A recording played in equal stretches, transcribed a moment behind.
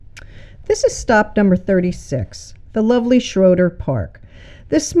This is stop number 36, the lovely Schroeder Park.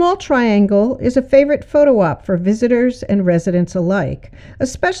 This small triangle is a favorite photo op for visitors and residents alike,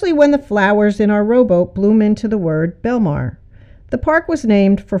 especially when the flowers in our rowboat bloom into the word Belmar. The park was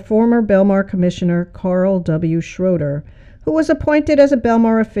named for former Belmar Commissioner Carl W. Schroeder, who was appointed as a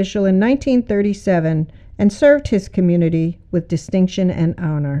Belmar official in 1937 and served his community with distinction and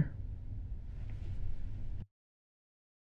honor.